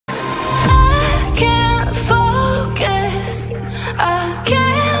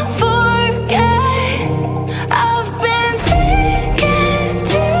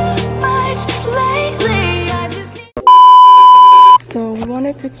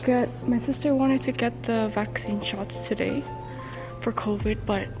sister wanted to get the vaccine shots today for COVID,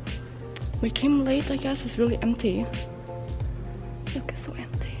 but we came late, I guess. It's really empty. Look, it's so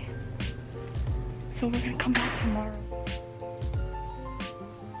empty. So we're gonna come back tomorrow.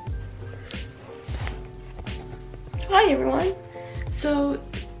 Hi everyone! So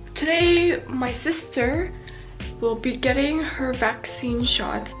today my sister will be getting her vaccine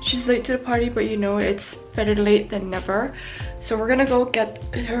shots. She's late to the party, but you know, it's better late than never. So we're gonna go get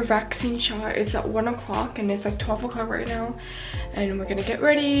her vaccine shot. It's at 1 o'clock and it's like 12 o'clock right now. And we're gonna get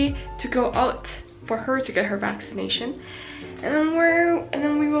ready to go out for her to get her vaccination. And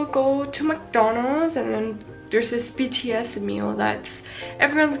then we will go to McDonald's, and then there's this BTS meal that's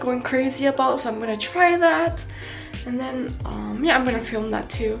everyone's going crazy about, so I'm gonna try that. And then yeah, I'm gonna film that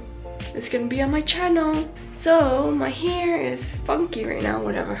too. It's gonna be on my channel. So my hair is funky right now,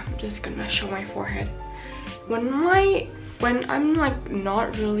 whatever. I'm just gonna show my forehead. When I'm like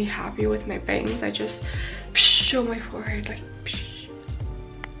not really happy with my bangs, I just show my forehead like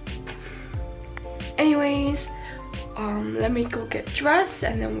anyways, let me go get dressed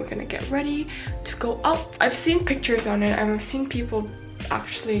and then we're gonna get ready to go out. I've seen pictures on it. I've seen people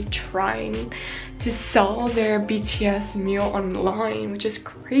actually trying to sell their BTS meal online, which is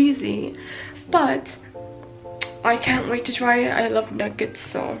crazy, but I can't wait to try it. I love nuggets,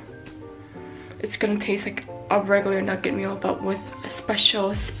 so it's gonna taste like a regular nugget meal but with a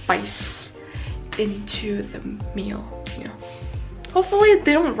special spice into the meal, you know. Hopefully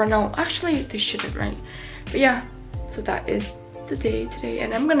they don't run out. Actually, they shouldn't, right? But yeah, so that is the day today,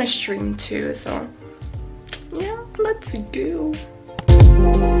 and I'm gonna stream too, so yeah, let's go.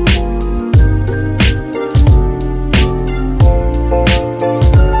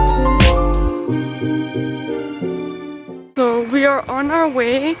 So we are on our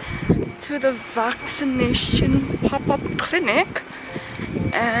way to the vaccination pop-up clinic,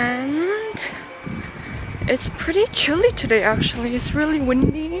 and it's pretty chilly today actually. It's really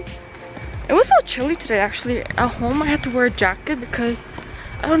windy. It was so chilly today actually. At home I had to wear a jacket because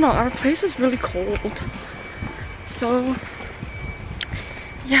I don't know, our place is really cold. So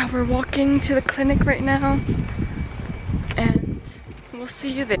yeah, we're walking to the clinic right now and we'll see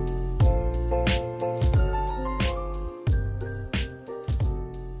you there.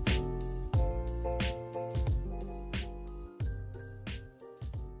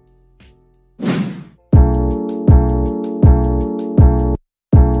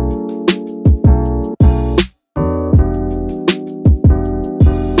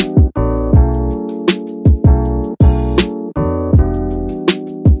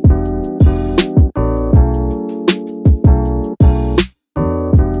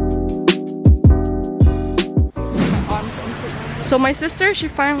 So my sister, she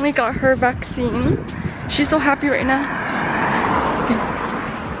finally got her vaccine. She's so happy right now.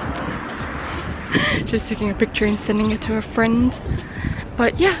 She's taking a picture and sending it to her friends.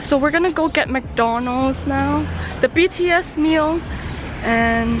 But yeah, so we're gonna go get McDonald's now. The BTS meal.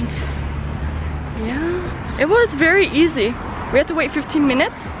 And yeah, it was very easy. We had to wait 15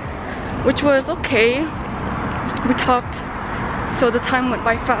 minutes, which was okay. We talked, so the time went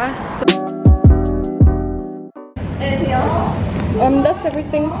by fast. Anything else? That's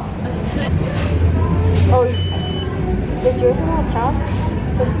everything. Oh, does yours have a tap?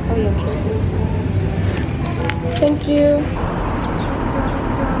 Oh yeah, sure. Thank you.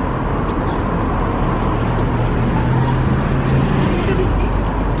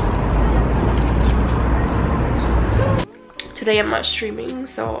 Today I'm not streaming,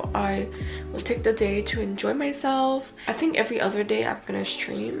 so I will take the day to enjoy myself. I think every other day I'm gonna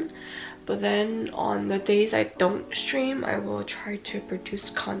stream. But then on the days I don't stream, I will try to produce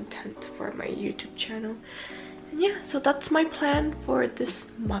content for my YouTube channel. And yeah, so that's my plan for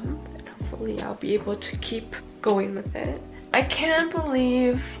this month, and hopefully I'll be able to keep going with it. I can't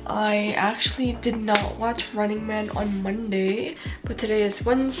believe I actually did not watch Running Man on Monday, but today is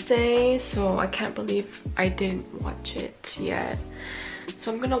Wednesday, so I can't believe I didn't watch it yet.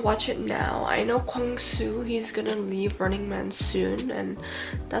 So I'm gonna watch it now. I know Kwang-soo, he's gonna leave Running Man soon, and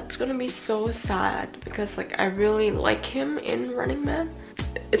that's gonna be so sad because like I really like him in Running Man.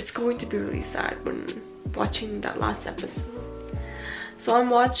 It's going to be really sad when watching that last episode. So I'm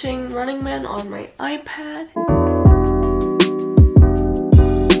watching Running Man on my iPad.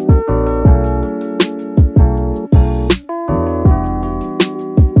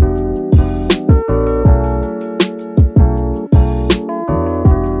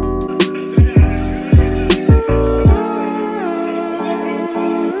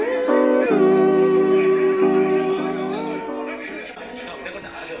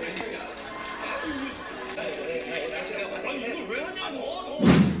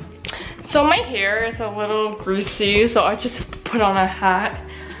 So my hair is a little greasy, so I just put on a hat.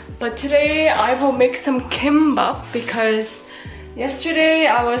 But today I will make some kimbap because yesterday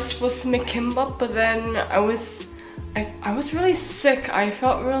I was supposed to make kimbap, but then I was really sick. I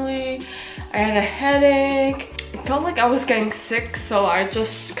had a headache. It felt like I was getting sick, so I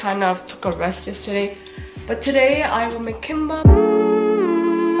just kind of took a rest yesterday. But today I will make kimbap.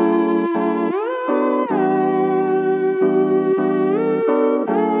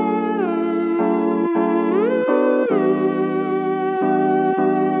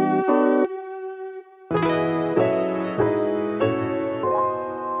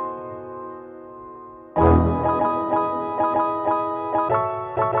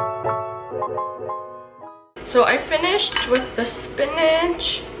 So I finished with the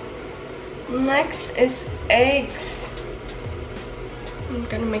spinach. Next is eggs. I'm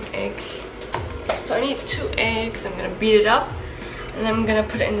gonna make eggs. So I need 2 eggs. I'm gonna beat it up and I'm gonna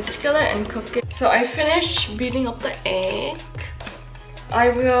put it in the skillet and cook it. So I finished beating up the egg. I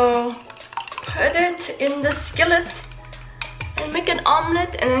will put it in the skillet and make an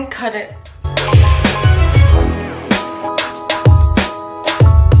omelet and then cut it.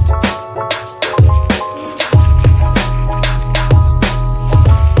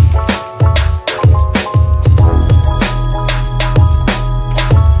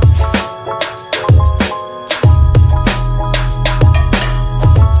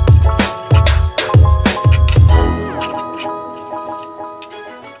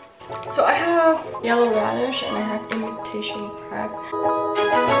 So I have yellow radish and I have imitation crab.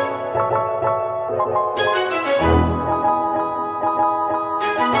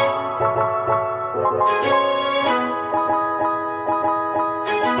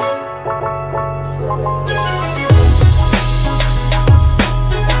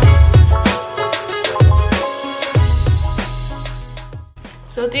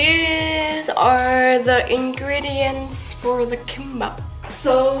 So these are the ingredients for the kimbap.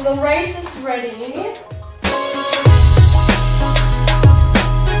 So the rice is ready.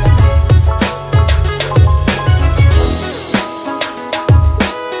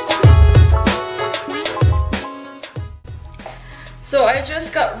 So I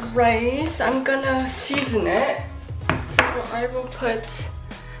just got rice. I'm gonna season it. So I will put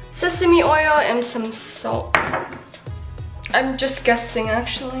sesame oil and some salt. I'm just guessing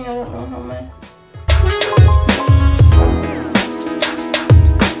actually, I don't know how much.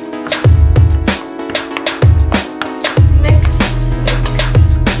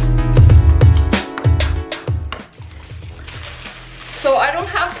 So I don't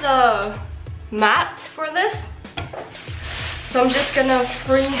have the mat for this, so I'm just gonna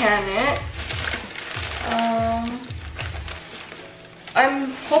freehand it.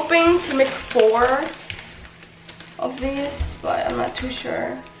 I'm hoping to make 4 of these, but I'm not too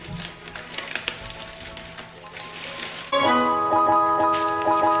sure.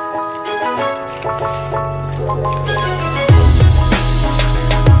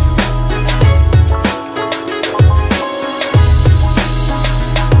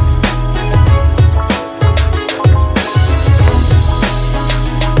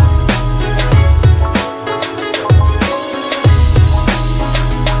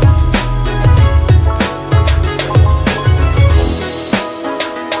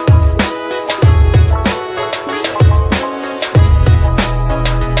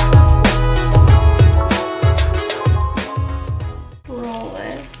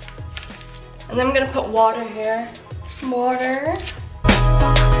 And then I'm gonna put water here. Water.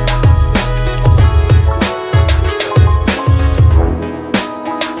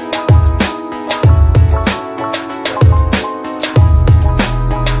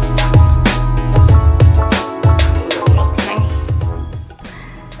 Looks nice.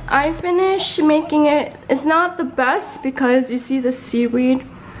 I finished making it. It's not the best because you see the seaweed,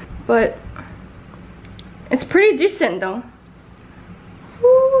 but it's pretty decent though.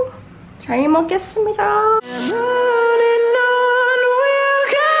 잘 먹겠습니다.